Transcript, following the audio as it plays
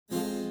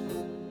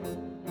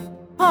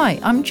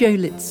Hi, I'm Jo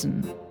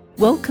Litzen.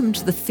 Welcome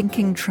to The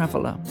Thinking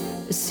Traveller,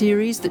 a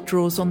series that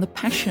draws on the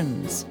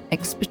passions,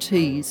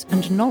 expertise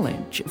and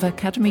knowledge of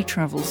Academy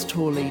Travel's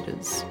tour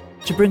leaders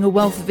to bring a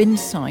wealth of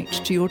insight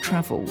to your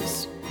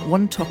travels,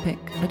 one topic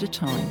at a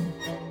time.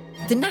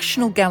 The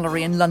National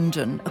Gallery in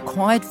London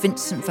acquired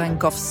Vincent van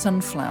Gogh's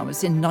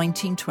Sunflowers in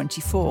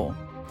 1924.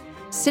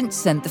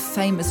 Since then, the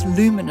famous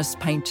luminous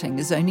painting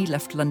has only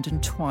left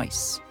London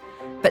twice.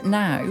 But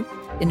now,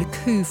 in a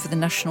coup for the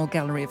National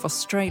Gallery of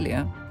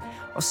Australia,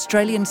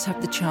 Australians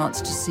have the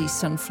chance to see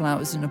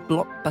Sunflowers in a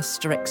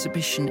blockbuster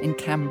exhibition in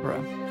Canberra.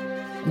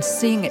 And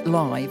seeing it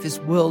live is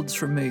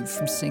worlds removed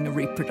from seeing a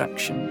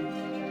reproduction.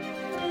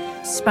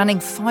 Spanning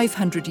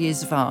 500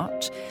 years of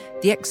art,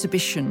 the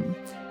exhibition,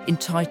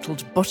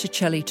 entitled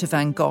Botticelli to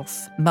Van Gogh,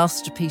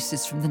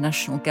 Masterpieces from the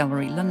National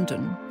Gallery,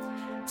 London,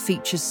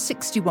 features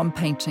 61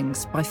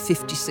 paintings by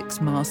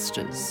 56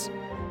 masters,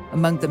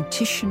 among them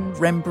Titian,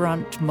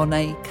 Rembrandt,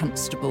 Monet,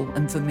 Constable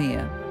and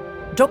Vermeer.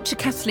 Dr.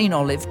 Kathleen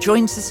Olive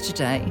joins us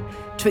today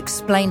to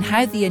explain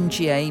how the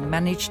NGA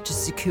managed to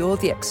secure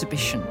the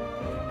exhibition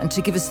and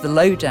to give us the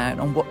lowdown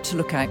on what to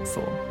look out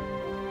for.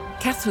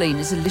 Kathleen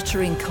is a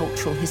literary and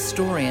cultural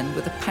historian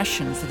with a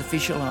passion for the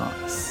visual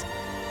arts.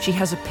 She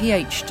has a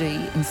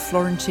PhD in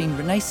Florentine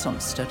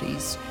Renaissance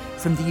Studies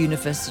from the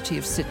University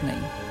of Sydney.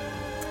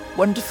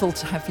 Wonderful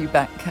to have you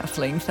back,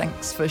 Kathleen.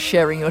 Thanks for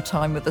sharing your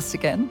time with us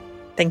again.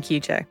 Thank you,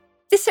 Jo.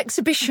 This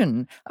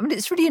exhibition,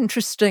 it's really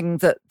interesting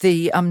that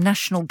the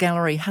National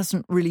Gallery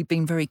hasn't really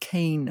been very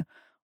keen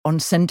on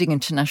sending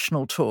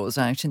international tours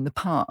out in the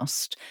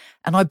past.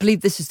 And I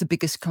believe this is the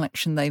biggest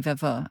collection they've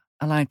ever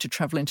allowed to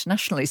travel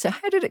internationally. So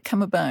how did it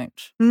come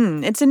about?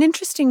 It's an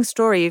interesting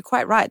story. You're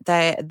quite right.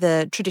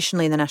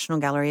 Traditionally, the National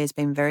Gallery has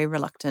been very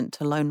reluctant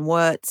to loan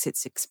works.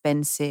 It's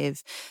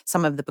expensive.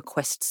 Some of the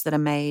bequests that are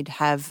made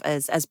have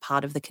as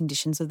part of the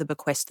conditions of the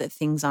bequest that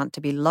things aren't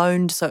to be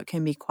loaned, so it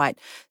can be quite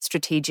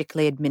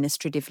strategically,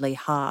 administratively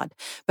hard.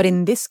 But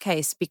in this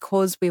case,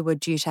 because we were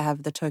due to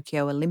have the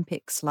Tokyo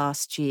Olympics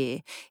last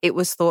year, it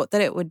was thought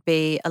that it would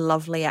be a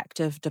lovely act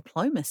of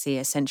diplomacy,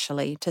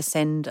 essentially, to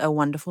send a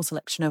wonderful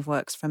selection of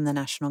works from the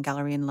National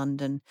Gallery in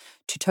London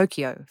to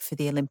Tokyo for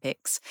the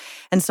Olympics.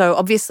 And so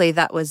obviously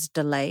that was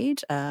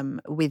delayed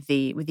with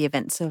the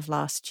events of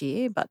last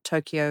year, but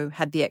Tokyo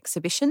had the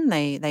exhibition.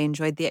 They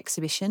enjoyed the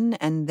exhibition,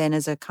 and then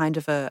as a kind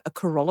of a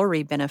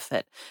corollary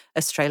benefit,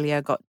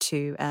 Australia got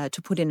to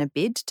put in a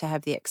bid to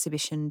have the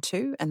exhibition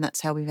too, and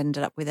that's how we've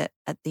ended up with it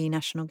at the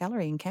National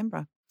Gallery in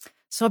Canberra.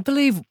 So I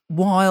believe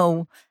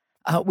while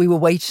we were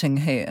waiting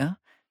here,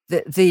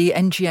 the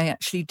NGA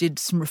actually did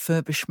some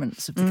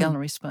refurbishments of the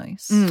gallery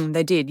space.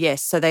 They did,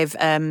 yes. So they've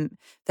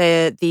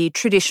the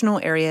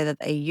traditional area that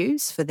they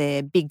use for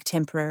their big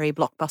temporary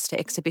blockbuster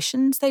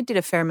exhibitions, they did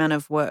a fair amount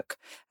of work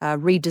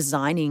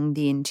redesigning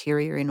the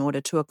interior in order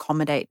to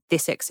accommodate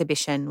this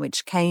exhibition,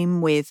 which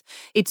came with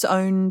its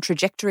own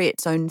trajectory,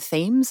 its own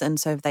themes, and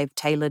so they've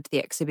tailored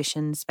the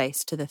exhibition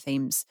space to the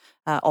themes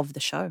of the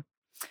show.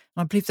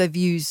 I believe they've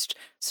used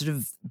sort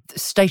of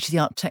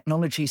state-of-the-art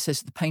technology so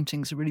that the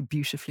paintings are really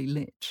beautifully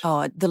lit.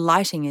 Oh, the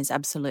lighting is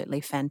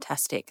absolutely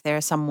fantastic. There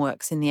are some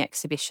works in the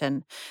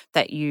exhibition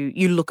that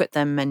you look at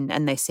them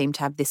and they seem to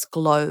have this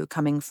glow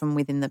coming from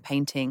within the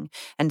painting.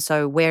 And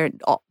so where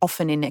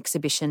often in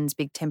exhibitions,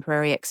 big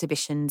temporary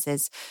exhibitions,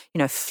 there's,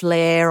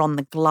 flare on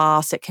the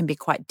glass, it can be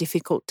quite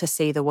difficult to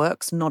see the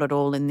works. Not at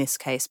all in this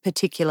case,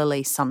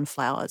 particularly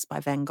Sunflowers by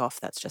Van Gogh.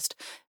 That's just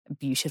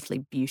beautifully,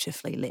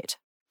 beautifully lit.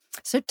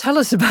 So tell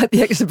us about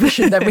the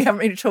exhibition then. We haven't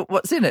really talked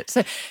what's in it.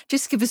 So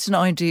just give us an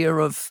idea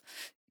of,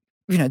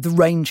 the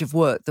range of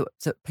work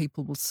that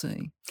people will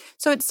see.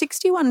 So it's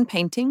 61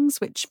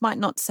 paintings, which might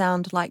not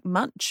sound like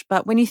much,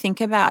 but when you think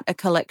about a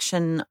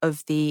collection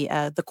of the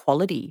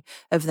quality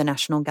of the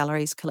National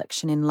Gallery's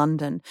collection in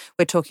London,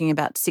 we're talking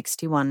about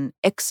 61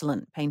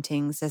 excellent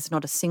paintings. There's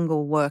not a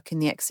single work in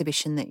the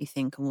exhibition that you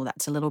think, well,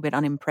 that's a little bit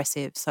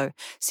unimpressive. So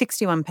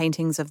 61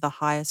 paintings of the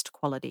highest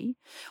quality,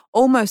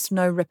 almost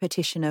no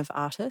repetition of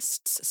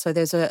artists. So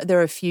there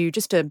are a few,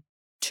 just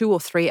two or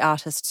three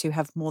artists who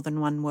have more than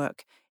one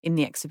work in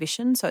the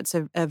exhibition. So it's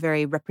a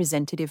very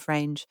representative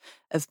range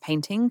of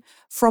painting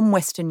from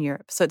Western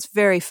Europe. So it's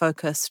very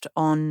focused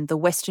on the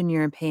Western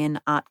European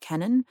art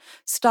canon,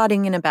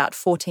 starting in about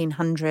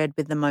 1400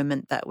 with the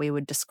moment that we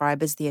would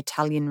describe as the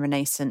Italian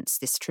Renaissance,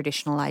 this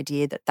traditional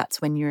idea that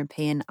that's when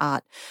European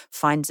art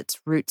finds its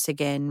roots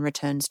again,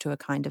 returns to a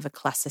kind of a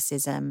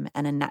classicism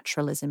and a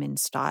naturalism in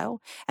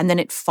style. And then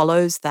it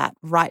follows that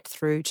right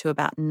through to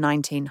about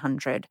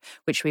 1900,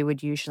 which we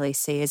would usually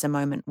see as a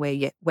moment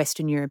where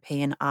Western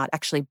European art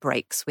actually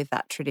breaks with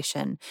that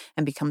tradition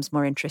and becomes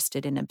more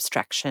interested in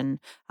abstraction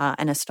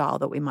and a style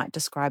that we might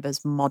describe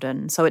as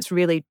modern. So it's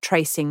really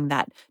tracing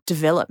that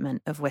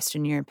development of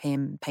Western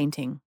European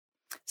painting.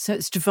 So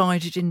it's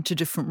divided into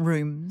different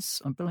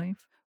rooms, I believe.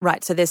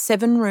 Right, so there's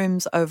 7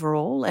 rooms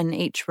overall, and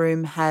each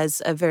room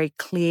has a very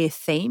clear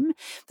theme.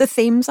 The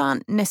themes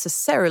aren't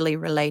necessarily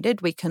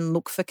related. We can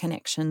look for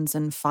connections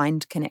and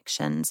find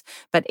connections,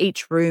 but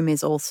each room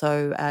is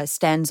also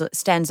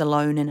stands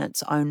alone in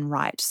its own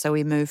right. So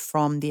we move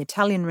from the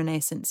Italian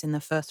Renaissance in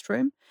the first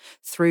room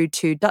through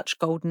to Dutch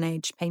Golden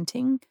Age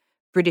painting,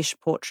 British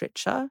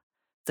portraiture,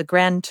 the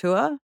Grand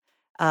Tour,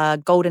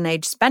 Golden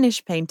Age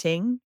Spanish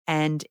painting,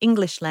 and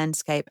English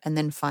landscape, and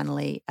then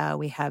finally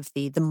we have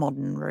the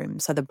modern room,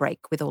 so the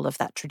break with all of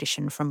that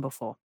tradition from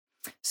before.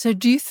 So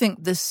do you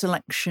think this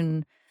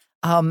selection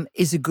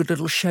is a good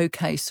little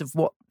showcase of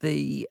what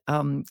the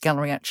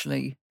gallery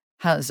actually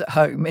has at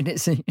home in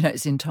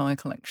its entire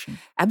collection?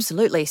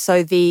 Absolutely.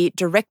 So the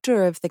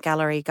director of the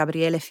gallery,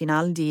 Gabriele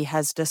Finaldi,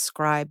 has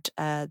described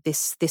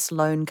this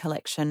lone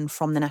collection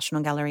from the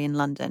National Gallery in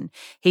London.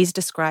 He's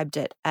described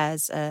it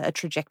as a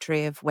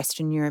trajectory of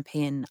Western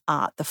European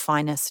art, the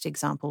finest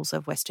examples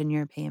of Western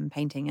European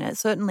painting, and it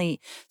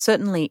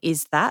certainly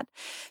is that.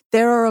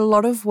 There are a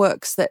lot of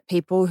works that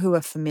people who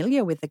are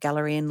familiar with the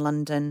gallery in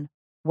London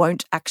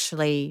won't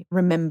actually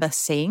remember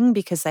seeing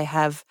because they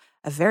have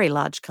a very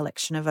large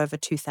collection of over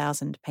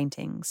 2,000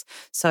 paintings.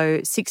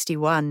 So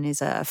 61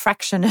 is a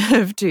fraction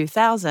of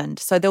 2,000.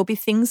 So there'll be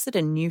things that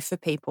are new for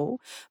people,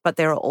 but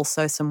there are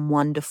also some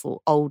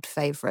wonderful old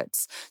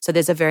favourites. So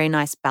there's a very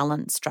nice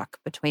balance struck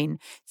between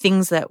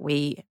things that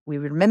we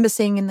remember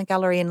seeing in the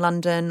gallery in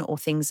London or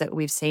things that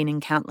we've seen in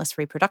countless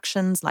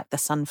reproductions, like the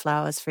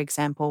sunflowers, for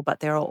example,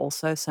 but there are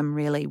also some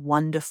really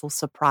wonderful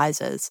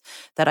surprises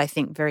that I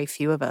think very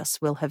few of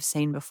us will have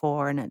seen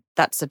before, and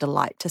that's a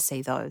delight to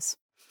see those.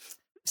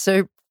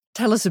 So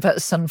tell us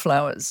about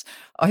sunflowers.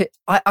 I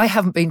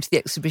haven't been to the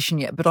exhibition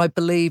yet, but I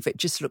believe it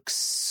just looks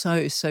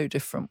so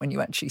different when you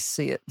actually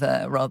see it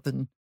there rather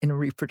than in a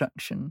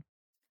reproduction.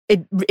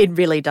 It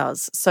really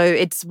does. So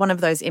it's one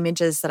of those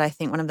images that I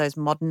think, one of those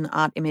modern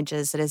art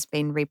images that has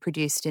been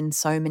reproduced in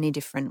so many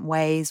different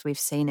ways. We've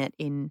seen it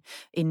in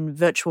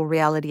virtual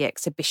reality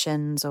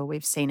exhibitions, or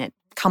we've seen it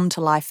come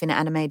to life in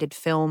animated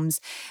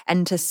films,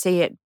 and to see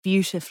it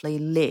beautifully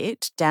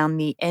lit down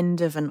the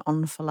end of an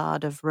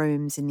enfilade of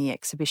rooms in the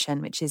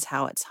exhibition, which is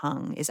how it's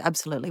hung, is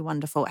absolutely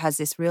wonderful. It has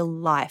this real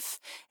life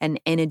and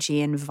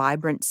energy and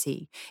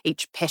vibrancy.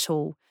 Each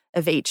petal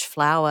of each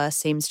flower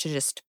seems to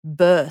just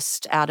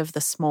burst out of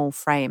the small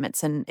frame.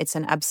 It's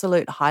an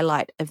absolute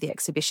highlight of the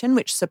exhibition,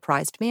 which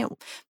surprised me. It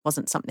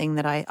wasn't something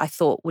that I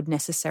thought would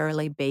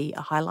necessarily be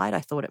a highlight.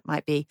 I thought it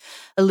might be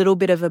a little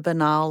bit of a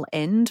banal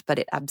end, but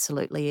it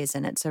absolutely is,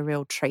 and it's a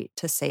real treat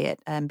to see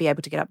it and be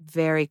able to get up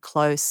very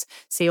close,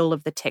 see all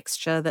of the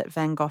texture that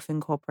Van Gogh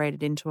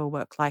incorporated into a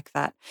work like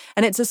that.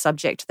 And it's a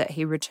subject that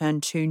he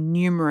returned to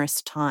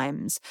numerous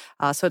times.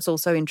 So it's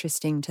also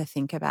interesting to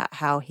think about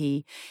how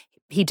he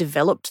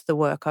developed the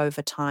work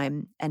over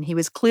time, and he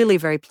was clearly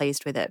very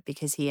pleased with it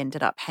because he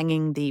ended up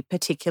hanging the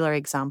particular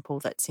example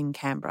that's in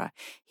Canberra.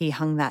 He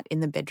hung that in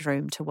the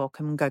bedroom to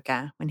welcome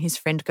Gauguin. When his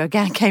friend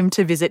Gauguin came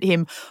to visit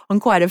him on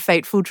quite a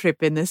fateful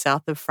trip in the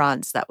south of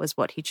France, that was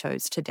what he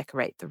chose to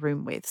decorate the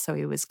room with. So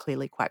he was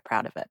clearly quite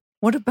proud of it.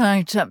 What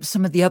about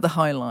some of the other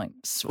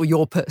highlights, or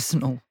your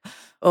personal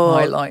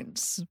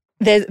highlights?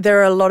 There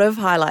are a lot of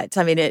highlights.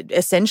 I mean,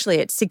 essentially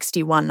it's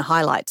 61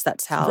 highlights.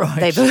 That's how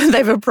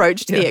they've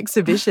approached the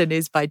exhibition,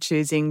 is by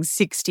choosing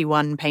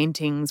 61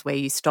 paintings where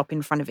you stop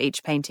in front of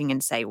each painting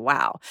and say,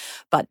 wow.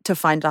 But to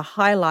find a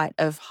highlight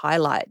of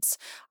highlights,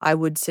 I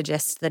would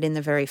suggest that in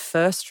the very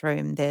first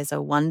room, there's a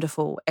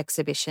wonderful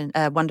example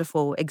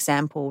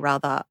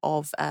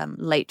of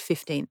late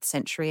 15th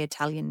century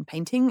Italian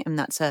painting. And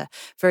that's a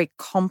very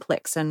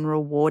complex and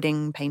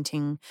rewarding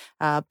painting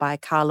by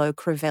Carlo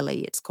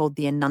Crivelli. It's called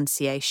The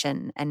Annunciation.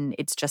 And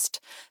it's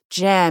just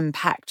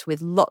jam-packed with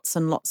lots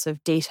and lots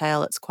of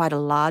detail. It's quite a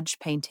large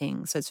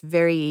painting, so it's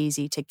very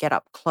easy to get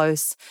up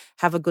close,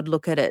 have a good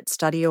look at it,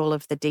 study all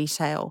of the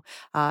detail.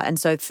 And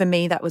so for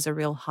me, that was a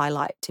real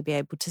highlight, to be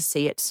able to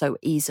see it so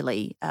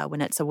easily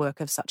when it's a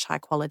work of such high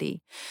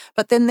quality.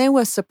 But then there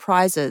were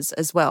surprises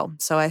as well.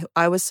 So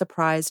I was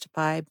surprised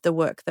by the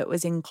work that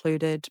was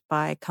included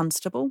by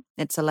Constable.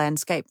 It's a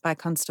landscape by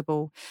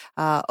Constable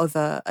of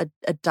a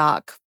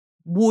dark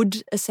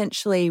wood,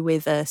 essentially,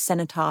 with a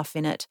cenotaph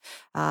in it,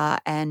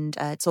 and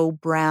it's all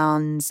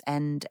browns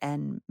and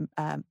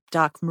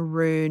dark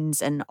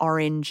maroons and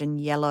orange and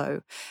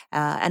yellow,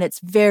 and it's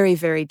very,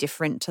 very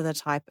different to the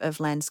type of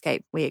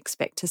landscape we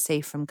expect to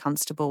see from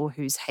Constable,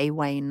 whose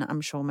Haywain,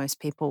 I'm sure most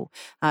people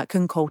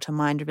can call to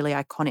mind, a really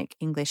iconic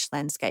English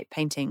landscape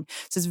painting.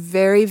 So it's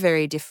very,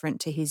 very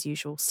different to his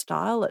usual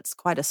style. It's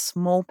quite a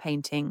small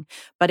painting,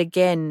 but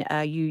again,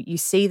 you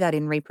see that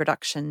in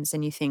reproductions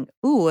and you think,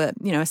 ooh,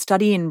 a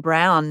study in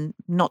brown,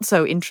 not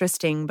so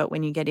interesting. But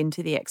when you get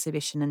into the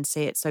exhibition and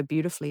see it so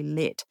beautifully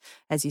lit,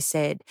 as you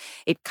said,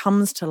 it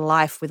comes to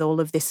life with all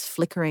of this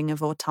flickering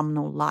of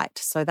autumnal light.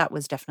 So that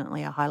was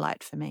definitely a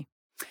highlight for me.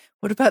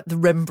 What about the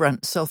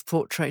Rembrandt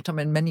self-portrait? I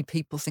mean, many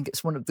people think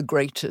it's one of the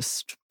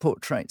greatest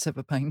portraits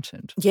ever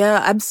painted.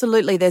 Yeah,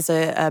 absolutely. There's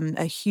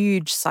a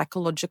huge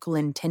psychological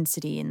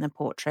intensity in the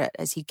portrait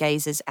as he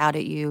gazes out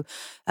at you.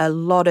 A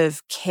lot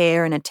of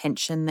care and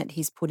attention that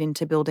he's put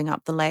into building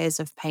up the layers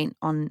of paint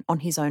on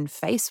his own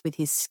face with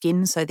his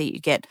skin, so that you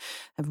get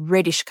a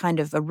reddish kind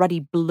of a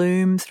ruddy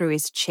bloom through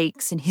his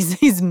cheeks and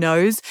his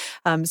nose.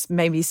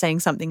 Maybe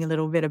saying something a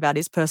little bit about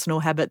his personal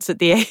habits at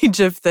the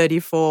age of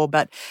 34,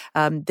 but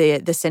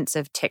the sense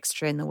of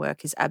texture in the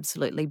work is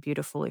absolutely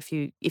beautiful. If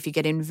you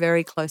get in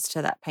very close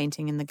to that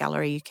painting in the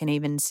gallery, you can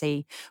even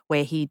see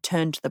where he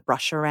turned the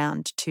brush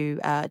around to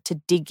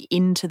dig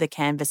into the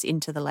canvas,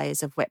 into the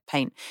layers of wet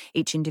paint,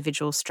 each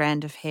individual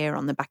strand of hair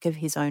on the back of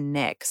his own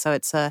neck. So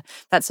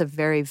that's a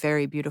very,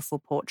 very beautiful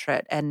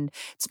portrait, and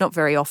it's not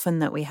very often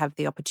that we have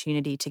the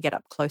opportunity to get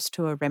up close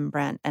to a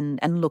Rembrandt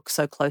and look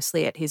so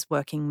closely at his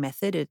working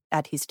method,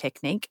 at his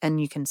technique,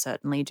 and you can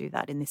certainly do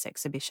that in this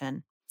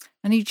exhibition.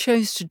 And he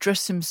chose to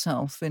dress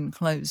himself in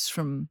clothes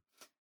from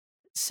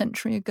a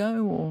century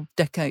ago or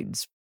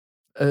decades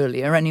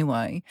earlier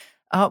anyway.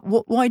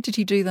 Why did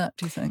he do that,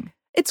 do you think?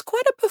 It's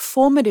quite a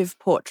performative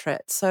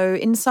portrait. So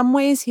in some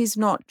ways, he's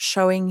not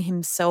showing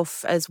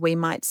himself as we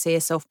might see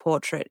a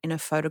self-portrait in a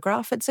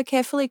photograph. It's a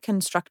carefully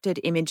constructed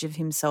image of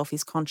himself.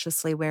 He's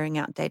consciously wearing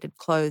outdated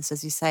clothes,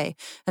 as you say.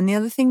 And the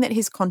other thing that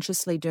he's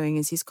consciously doing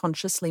is he's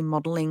consciously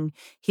modelling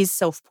his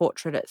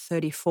self-portrait at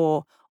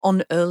 34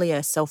 on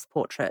earlier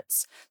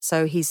self-portraits.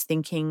 So he's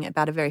thinking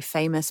about a very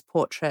famous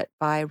portrait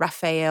by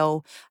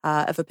Raphael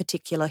of a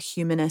particular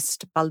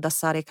humanist,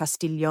 Baldassare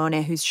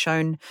Castiglione, who's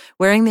shown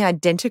wearing the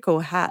identical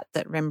hat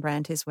that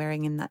Rembrandt is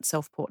wearing in that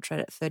self-portrait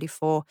at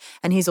 34.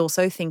 And he's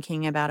also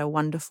thinking about a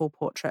wonderful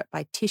portrait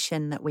by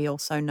Titian that we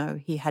also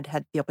know he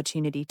had the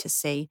opportunity to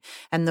see.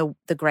 And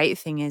the great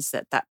thing is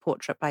that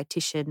portrait by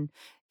Titian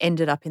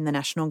ended up in the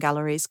National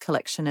Gallery's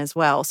collection as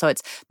well. So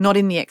it's not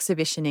in the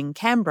exhibition in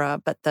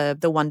Canberra, but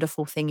the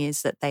wonderful thing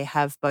is that they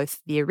have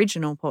both the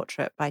original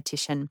portrait by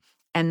Titian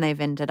and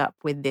they've ended up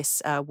with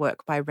this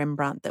work by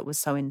Rembrandt that was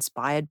so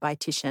inspired by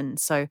Titian.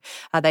 So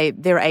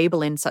they're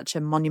able, in such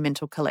a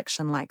monumental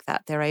collection like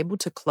that, they're able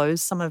to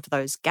close some of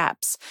those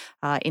gaps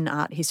in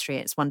art history.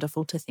 It's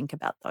wonderful to think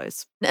about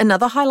those.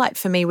 Another highlight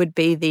for me would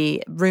be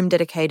the room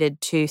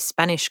dedicated to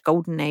Spanish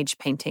Golden Age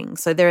painting.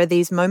 So there are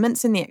these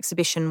moments in the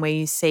exhibition where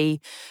you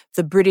see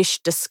the British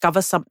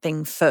discover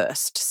something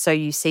first. So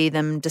you see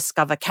them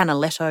discover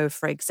Canaletto,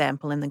 for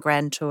example, in the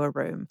Grand Tour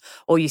room,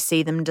 or you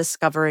see them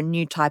discover a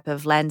new type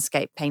of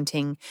landscape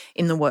painting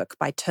in the work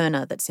by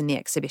Turner that's in the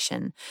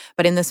exhibition.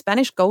 But in the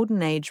Spanish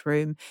Golden Age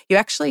room, you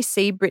actually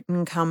see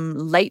Britain come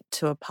late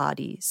to a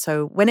party.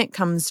 So when it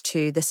comes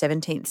to the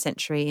 17th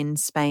century in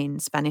Spain,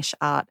 Spanish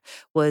art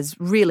was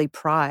really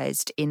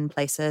prized in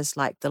places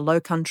like the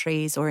Low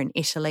Countries or in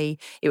Italy.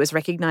 It was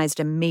recognised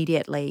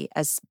immediately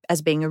as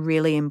being a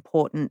really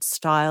important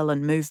style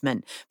and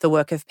movement. The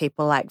work of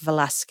people like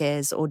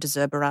Velázquez or de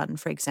Zurbarán,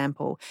 for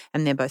example,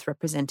 and they're both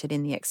represented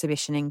in the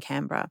exhibition in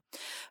Canberra.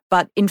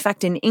 But in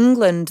fact, in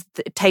England,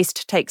 the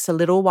taste takes a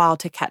little while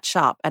to catch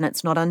up, and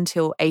it's not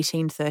until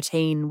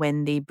 1813,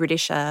 when the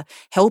British are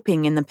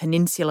helping in the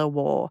Peninsular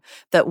War,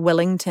 that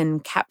Wellington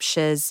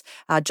captures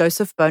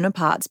Joseph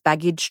Bonaparte's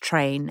baggage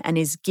train and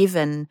is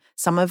given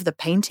some of the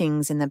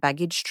paintings in the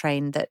baggage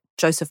train that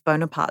Joseph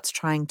Bonaparte's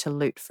trying to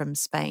loot from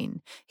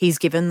Spain. He's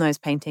given those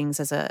paintings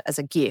as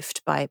a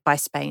gift by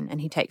Spain,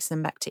 and he takes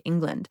them back to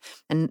England.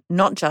 And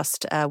not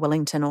just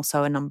Wellington,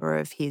 also a number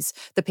of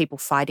the people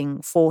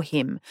fighting for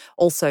him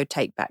also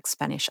take back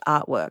Spanish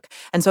artwork.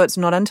 And so it's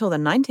not until the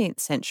 19th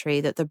century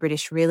that the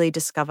British really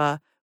discover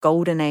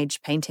Golden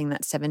Age painting,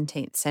 that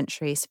 17th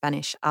century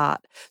Spanish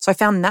art. So I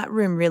found that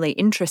room really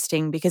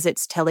interesting because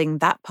it's telling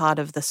that part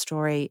of the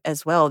story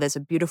as well. There's a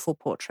beautiful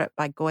portrait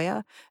by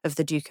Goya of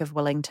the Duke of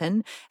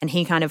Wellington, and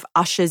he kind of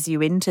ushers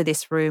you into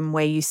this room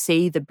where you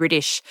see the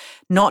British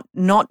not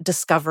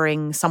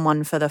discovering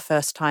someone for the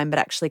first time, but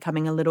actually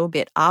coming a little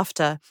bit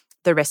after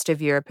the rest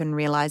of Europe and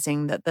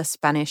realizing that the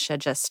Spanish are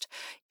just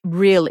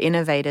real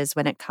innovators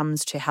when it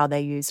comes to how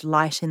they use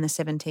light in the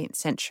 17th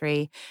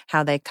century,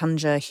 how they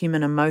conjure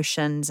human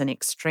emotions and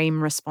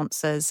extreme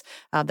responses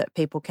that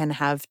people can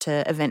have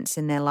to events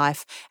in their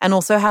life, and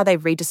also how they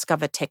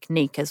rediscover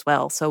technique as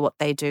well. So what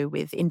they do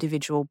with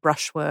individual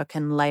brushwork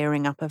and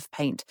layering up of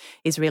paint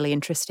is really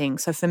interesting.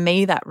 So for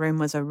me, that room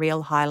was a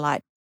real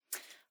highlight.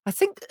 I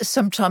think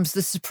sometimes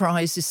the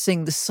surprise is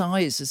seeing the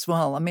size as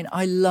well. I mean,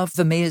 I love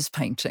Vermeer's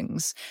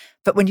paintings,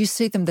 but when you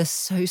see them, they're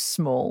so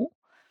small.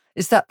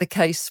 Is that the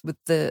case with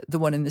the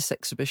one in this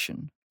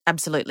exhibition?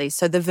 Absolutely.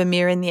 So the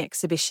Vermeer in the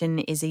exhibition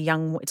is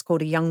it's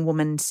called A Young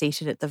Woman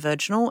Seated at the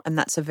Virginal, and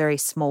that's a very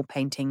small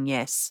painting,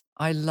 yes.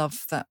 I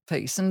love that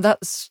piece. And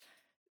that's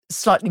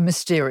slightly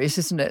mysterious,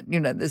 isn't it? You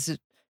know, there's a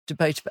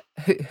debate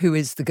about who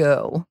is the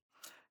girl.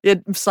 Yeah,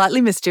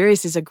 slightly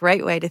mysterious is a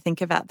great way to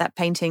think about that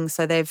painting.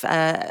 So they've,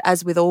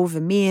 as with all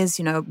Vermeers,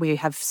 we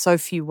have so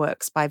few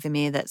works by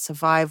Vermeer that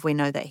survive. We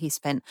know that he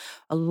spent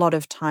a lot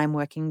of time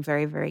working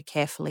very, very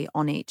carefully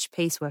on each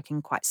piece,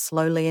 working quite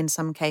slowly in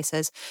some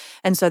cases.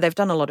 And so they've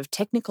done a lot of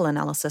technical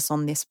analysis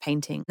on this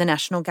painting. The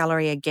National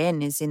Gallery,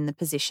 again, is in the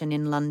position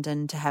in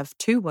London to have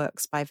two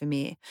works by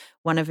Vermeer,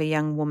 one of a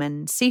young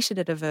woman seated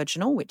at a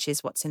virginal, which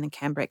is what's in the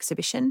Canberra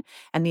exhibition,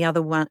 and the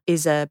other one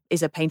is a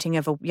painting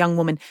of a young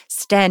woman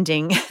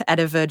standing at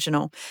a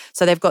virginal.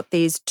 So they've got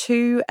these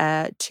two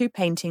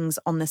paintings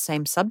on the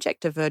same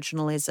subject. A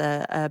virginal is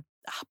a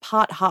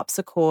part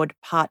harpsichord,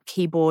 part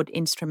keyboard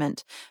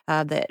instrument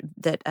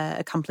that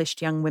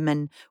accomplished young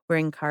women were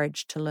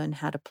encouraged to learn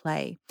how to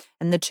play.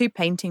 And the two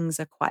paintings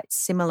are quite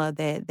similar.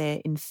 They're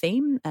in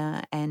theme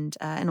and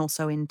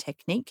also in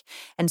technique.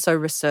 And so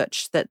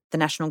research that the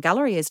National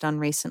Gallery has done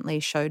recently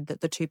showed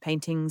that the two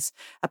paintings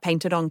are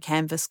painted on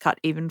canvas cut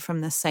even from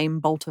the same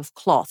bolt of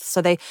cloth.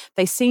 So they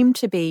seem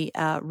to be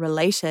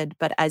related,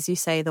 but as you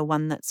say, the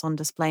one that's on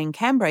display in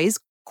Canberra is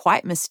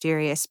quite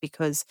mysterious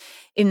because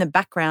in the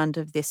background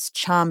of this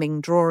charming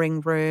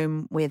drawing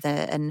room with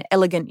an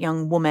elegant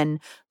young woman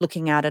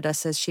looking out at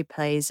us as she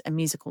plays a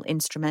musical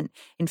instrument,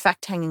 in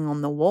fact, hanging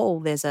on the wall,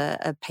 there's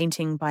a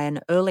painting by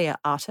an earlier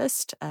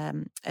artist.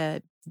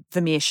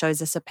 Vermeer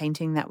shows us a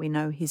painting that we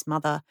know his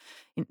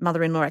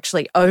mother-in-law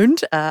actually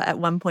owned at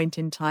one point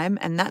in time,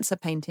 and that's a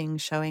painting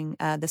showing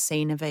the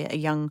scene of a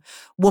young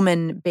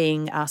woman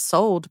being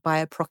sold by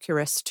a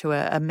procuress to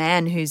a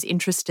man who's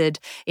interested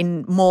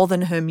in more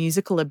than her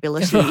musical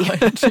ability.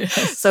 Right,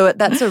 yes. So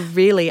that's a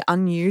really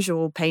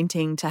unusual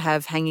painting to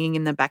have hanging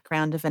in the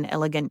background of an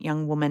elegant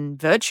young woman,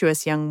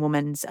 virtuous young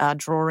woman's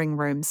drawing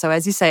room. So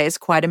as you say, it's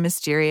quite a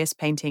mysterious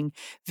painting,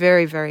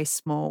 very, very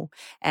small,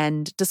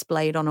 and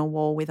displayed on a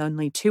wall with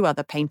only two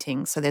other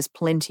paintings. So there's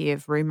plenty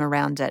of room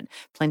around it,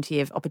 plenty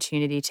of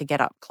opportunity to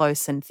get up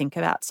close and think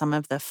about some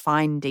of the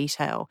fine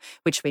detail,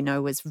 which we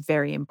know was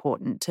very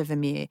important to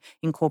Vermeer,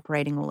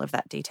 incorporating all of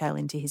that detail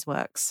into his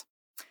works.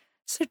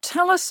 So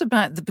tell us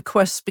about the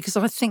bequest, because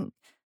I think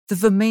the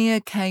Vermeer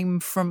came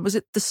from, was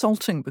it the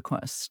Salting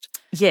bequest?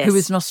 Yes. Who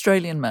is an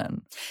Australian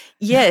man.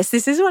 Yes,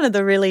 this is one of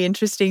the really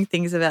interesting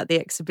things about the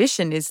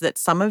exhibition is that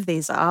some of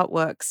these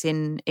artworks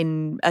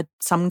in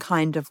some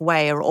kind of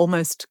way are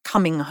almost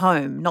coming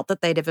home, not that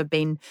they'd ever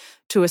been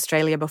to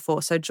Australia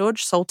before. So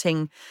George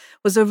Salting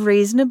was a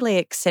reasonably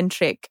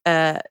eccentric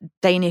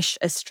Danish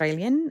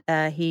Australian.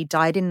 He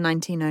died in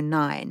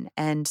 1909.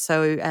 And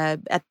so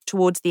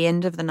towards the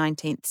end of the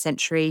 19th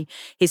century,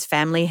 his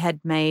family had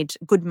made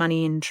good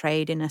money in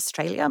trade in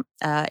Australia,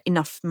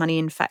 enough money,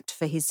 in fact,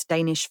 for his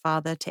Danish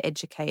father to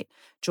educate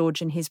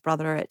George and his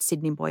brother at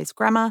Sydney Boys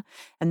Grammar.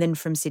 And then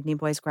from Sydney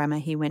Boys Grammar,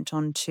 he went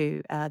on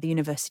to the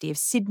University of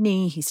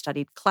Sydney. He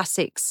studied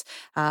classics.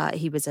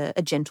 He was a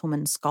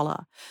gentleman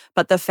scholar.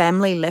 But the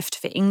family left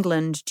for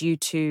England due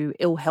to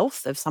ill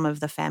health of some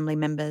of the family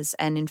members.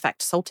 And in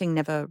fact, Salting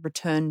never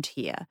returned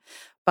here.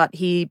 But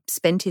he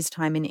spent his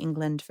time in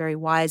England very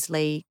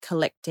wisely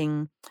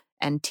collecting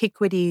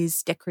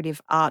antiquities,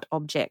 decorative art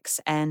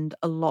objects, and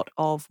a lot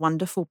of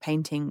wonderful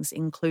paintings,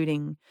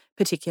 including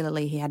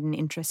particularly he had an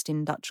interest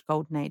in Dutch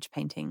Golden Age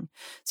painting.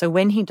 So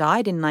when he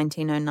died in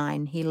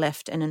 1909, he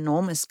left an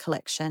enormous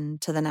collection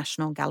to the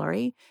National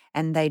Gallery,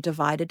 and they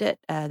divided it.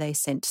 They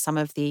sent some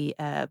of the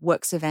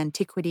works of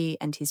antiquity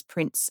and his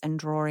prints and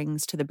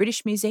drawings to the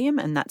British Museum,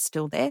 and that's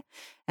still there.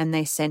 And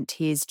they sent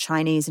his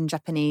Chinese and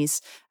Japanese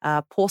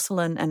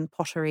porcelain and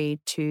pottery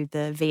to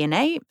the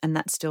V&A, and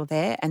that's still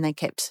there. And they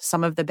kept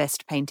some of the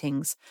best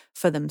paintings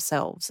for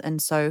themselves.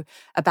 And so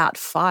about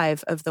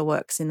 5 of the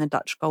works in the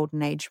Dutch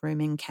Golden Age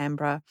room in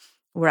Canberra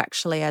were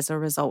actually as a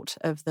result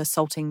of the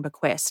Salting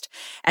bequest.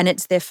 And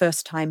it's their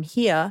first time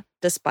here,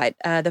 despite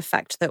the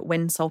fact that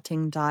when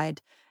Salting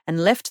died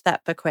and left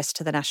that bequest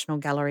to the National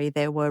Gallery,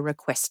 there were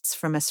requests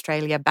from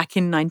Australia back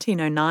in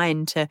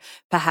 1909 to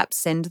perhaps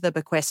send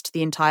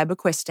the entire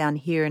bequest down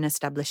here and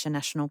establish a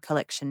national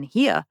collection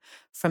here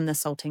from the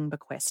Salting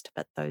bequest.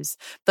 But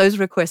those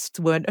requests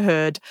weren't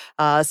heard.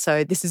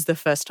 So this is the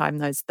first time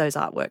those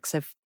artworks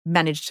have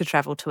managed to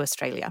travel to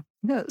Australia.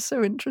 Yeah, it's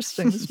so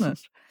interesting, isn't it?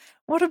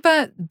 What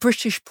about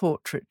British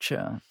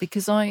portraiture?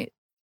 Because I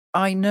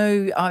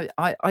know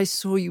I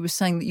saw you were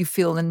saying that you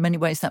feel in many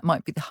ways that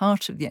might be the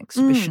heart of the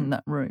exhibition,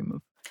 that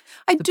room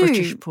of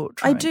British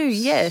portraits. I do,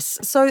 yes.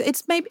 So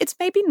it's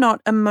maybe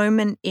not a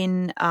moment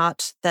in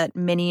art that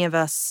many of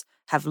us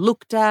have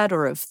looked at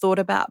or have thought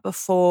about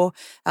before.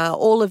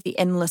 All of the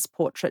endless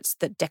portraits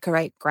that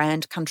decorate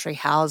grand country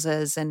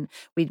houses, and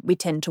we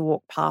tend to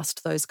walk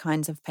past those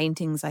kinds of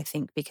paintings, I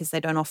think, because they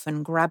don't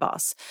often grab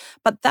us.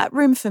 But that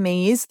room for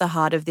me is the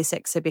heart of this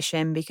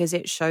exhibition because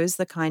it shows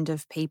the kind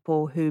of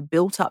people who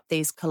built up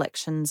these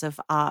collections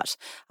of art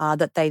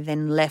that they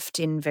then left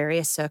in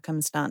various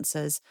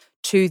circumstances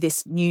to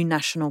this new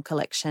national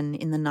collection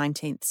in the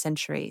 19th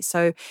century.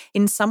 So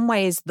in some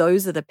ways,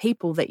 those are the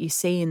people that you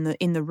see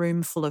in the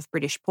room full of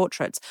British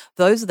portraits.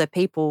 Those are the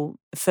people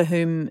for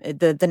whom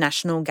the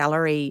National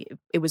Gallery,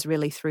 it was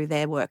really through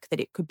their work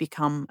that it could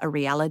become a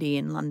reality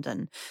in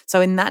London.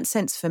 So in that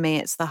sense, for me,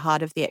 it's the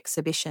heart of the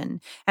exhibition.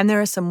 And there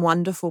are some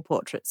wonderful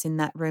portraits in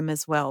that room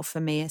as well.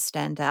 For me, a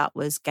standout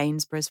was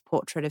Gainsborough's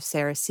portrait of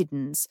Sarah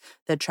Siddons,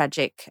 the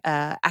tragic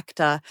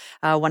actor,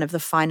 one of the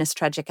finest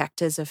tragic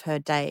actors of her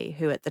day,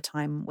 who at the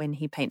time when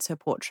he paints her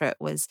portrait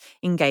was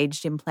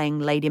engaged in playing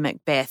Lady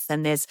Macbeth.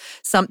 And there's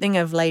something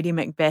of Lady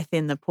Macbeth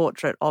in the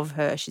portrait of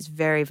her. She's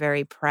very,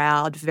 very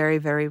proud, very,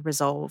 very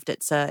resolved.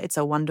 It's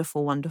a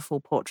wonderful, wonderful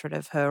portrait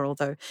of her,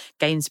 although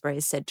Gainsborough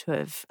is said to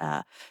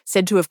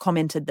have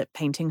commented that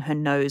painting her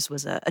nose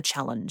was a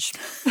challenge.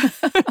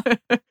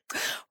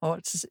 Oh,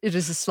 it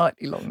is a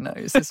slightly long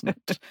nose, isn't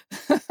it?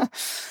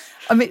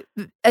 I mean,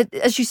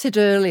 as you said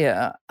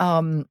earlier,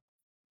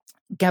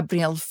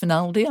 Gabriel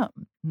Finaldi,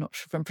 I'm not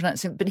sure if I'm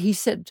pronouncing it, but he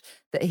said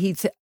that he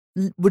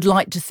would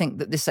like to think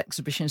that this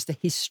exhibition is the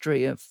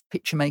history of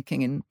picture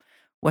making in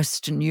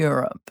Western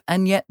Europe,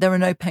 and yet there are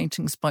no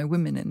paintings by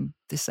women in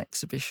this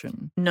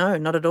exhibition. No,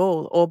 not at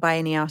all, or by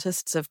any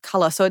artists of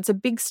colour. So it's a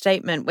big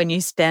statement when you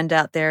stand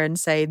out there and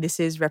say this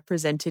is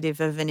representative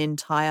of an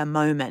entire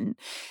moment.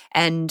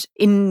 And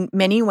in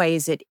many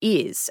ways it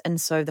is.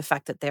 And so the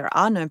fact that there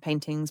are no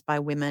paintings by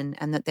women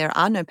and that there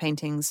are no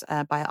paintings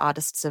by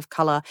artists of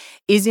colour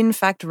is in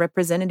fact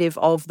representative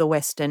of the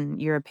Western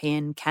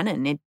European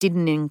canon. It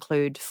didn't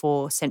include,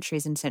 for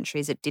centuries and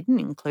centuries, it didn't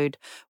include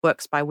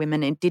works by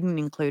women. It didn't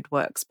include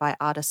works by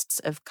artists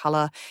of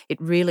colour.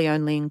 It really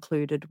only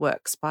included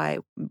works by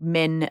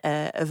men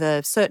of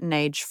a certain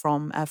age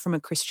from a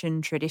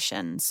Christian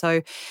tradition.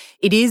 So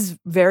it is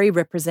very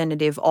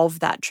representative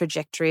of that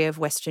trajectory of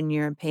Western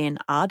European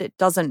art. It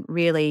doesn't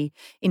really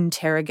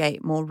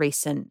interrogate more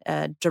recent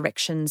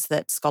directions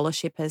that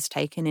scholarship has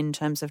taken in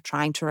terms of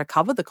trying to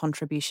recover the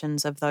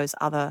contributions of those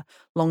other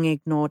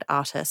long-ignored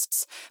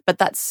artists. But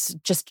that's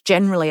just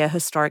generally a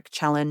historic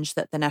challenge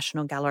that the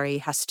National Gallery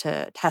has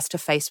to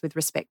face with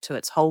respect to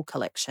its whole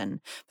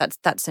collection.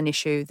 That's an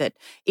issue that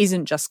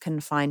isn't just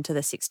confined to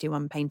the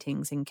 61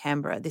 paintings in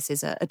Canberra. This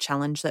is a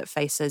challenge that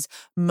faces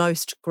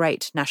most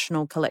great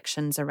national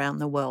collections around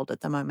the world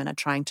at the moment, are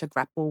trying to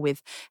grapple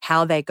with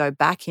how they go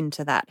back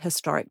into that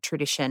historic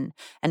tradition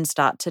and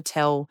start to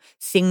tell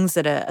things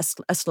that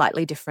are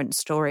slightly different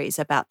stories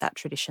about that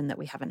tradition that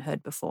we haven't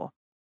heard before.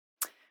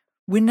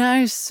 We're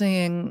now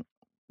seeing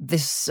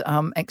this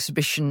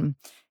exhibition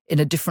in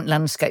a different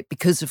landscape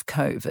because of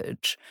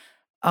COVID.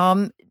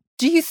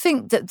 Do you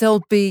think that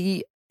there'll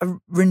be a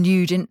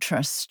renewed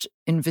interest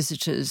in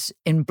visitors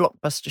in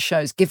blockbuster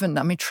shows, given,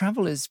 I mean,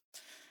 travel is,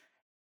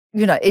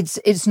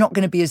 it's not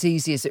going to be as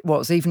easy as it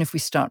was, even if we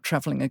start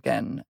travelling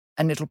again,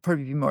 and it'll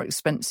probably be more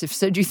expensive.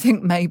 So do you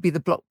think maybe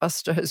the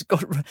blockbuster has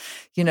got,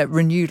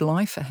 renewed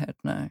life ahead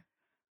now?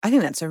 I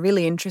think that's a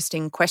really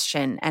interesting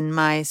question, and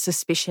my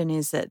suspicion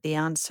is that the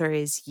answer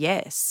is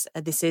yes.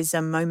 This is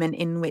a moment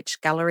in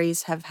which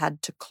galleries have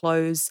had to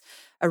close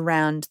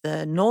around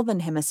the Northern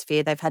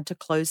Hemisphere. They've had to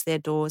close their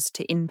doors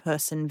to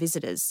in-person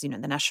visitors.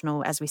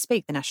 As we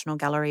speak, the National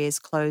Gallery is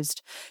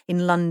closed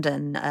in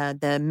London.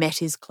 The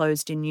Met is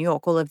closed in New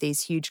York. All of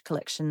these huge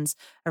collections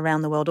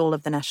around the world, all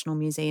of the national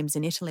museums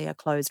in Italy are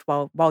closed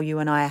while you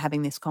and I are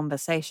having this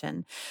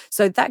conversation.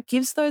 So that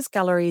gives those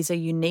galleries a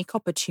unique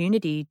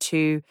opportunity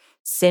to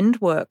send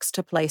works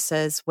to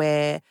places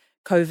where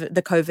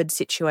the COVID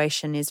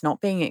situation is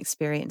not being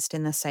experienced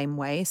in the same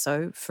way.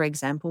 So, for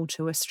example,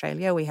 to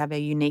Australia, we have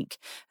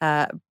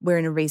we're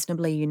in a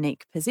reasonably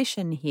unique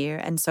position here.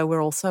 And so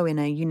we're also in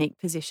a unique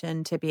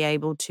position to be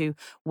able to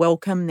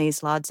welcome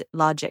these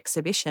large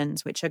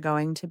exhibitions, which are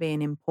going to be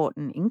an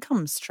important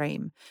income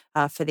stream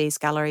for these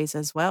galleries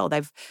as well.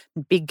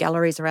 Big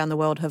galleries around the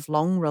world have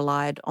long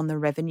relied on the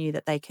revenue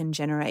that they can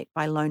generate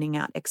by loaning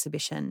out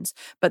exhibitions.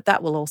 But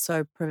that will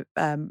also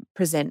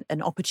present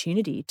an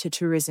opportunity to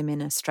tourism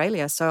in Australia.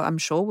 So I'm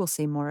sure we'll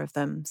see more of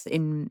them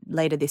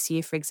later this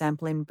year. For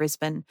example, in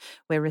Brisbane,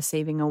 we're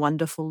receiving a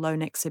wonderful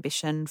loan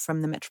exhibition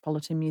from the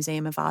Metropolitan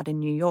Museum of Art in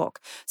New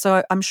York.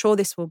 So I'm sure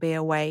this will be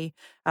a way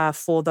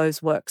for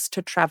those works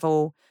to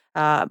travel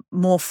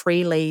more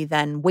freely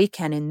than we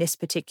can in this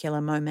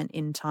particular moment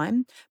in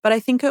time. But I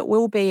think it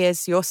will be,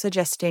 as you're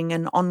suggesting,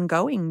 an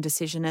ongoing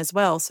decision as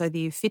well. So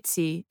the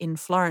Uffizi in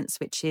Florence,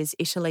 which is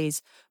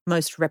Italy's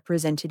most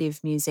representative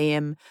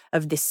museum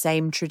of this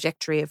same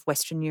trajectory of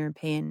Western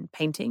European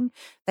painting,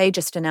 they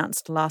just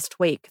announced last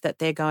week that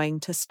they're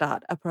going to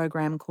start a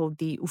program called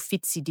the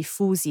Uffizi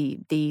Diffusi,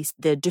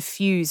 the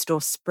diffused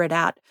or spread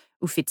out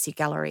Uffizi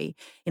Gallery.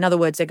 In other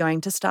words, they're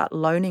going to start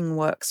loaning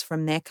works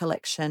from their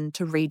collection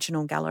to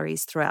regional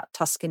galleries throughout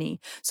Tuscany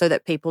so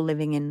that people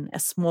living in a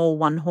small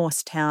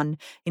one-horse town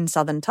in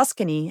southern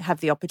Tuscany have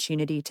the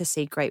opportunity to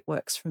see great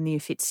works from the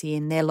Uffizi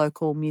in their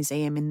local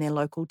museum, in their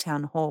local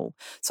town hall.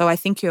 So I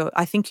think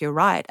you're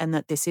right, and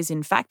that this is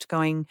in fact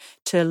going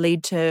to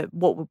lead to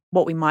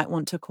what we might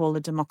want to call a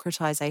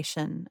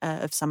democratization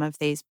of some of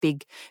these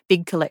big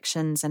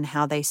collections and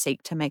how they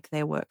seek to make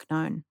their work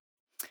known.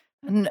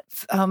 And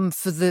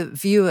for the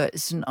viewer,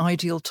 it's an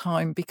ideal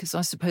time because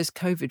I suppose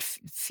COVID,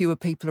 fewer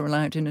people are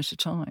allowed in at a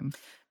time.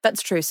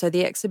 That's true. So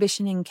the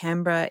exhibition in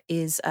Canberra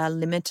is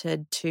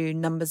limited to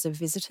numbers of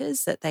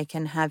visitors that they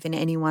can have in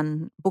any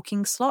one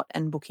booking slot,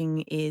 and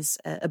booking is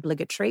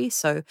obligatory.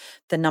 So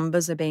the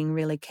numbers are being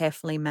really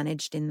carefully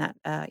managed in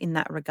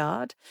that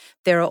regard.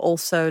 There are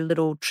also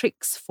little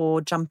tricks for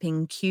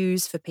jumping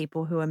queues for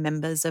people who are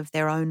members of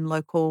their own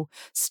local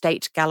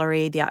state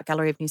gallery, the Art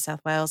Gallery of New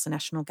South Wales, the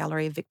National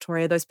Gallery of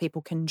Victoria. Those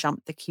people can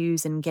jump the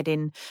queues and get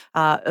in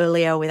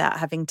earlier without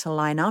having to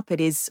line up.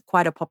 It is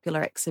quite a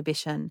popular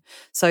exhibition.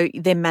 So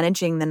they're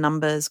managing the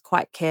numbers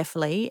quite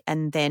carefully,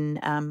 and then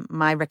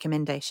my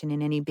recommendation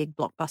in any big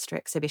blockbuster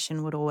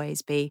exhibition would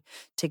always be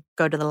to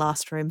go to the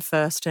last room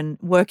first and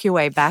work your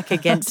way back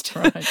against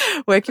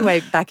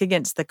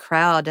the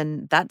crowd,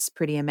 and that's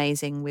pretty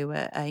amazing. We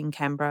were in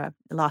Canberra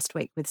last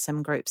week with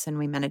some groups, and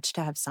we managed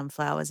to have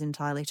sunflowers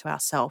entirely to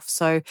ourselves.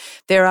 So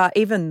there are,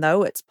 even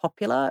though it's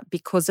popular,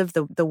 because of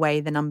the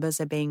way the numbers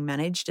are being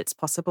managed, it's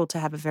possible to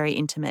have a very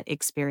intimate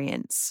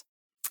experience.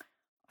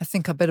 I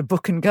think I better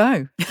book and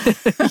go.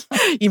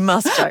 You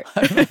must go.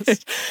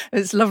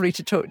 It's lovely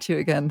to talk to you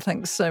again.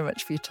 Thanks so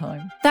much for your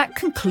time. That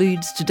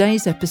concludes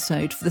today's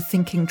episode for The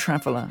Thinking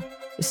Traveller,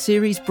 a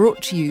series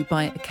brought to you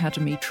by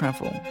Academy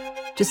Travel.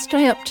 To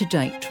stay up to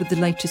date with the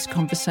latest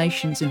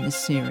conversations in this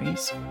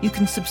series, you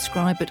can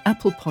subscribe at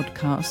Apple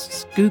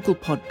Podcasts, Google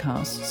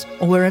Podcasts,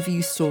 or wherever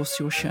you source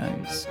your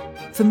shows.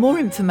 For more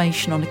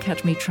information on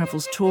Academy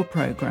Travel's tour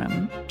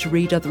programme, to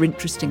read other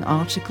interesting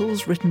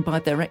articles written by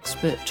their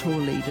expert tour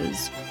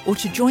leaders, or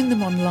to join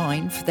them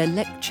online for their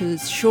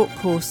lectures, short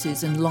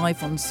courses and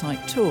live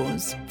on-site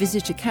tours,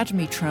 visit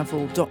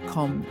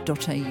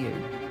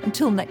academytravel.com.au.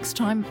 Until next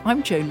time,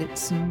 I'm Jo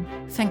Litson.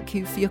 Thank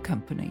you for your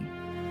company.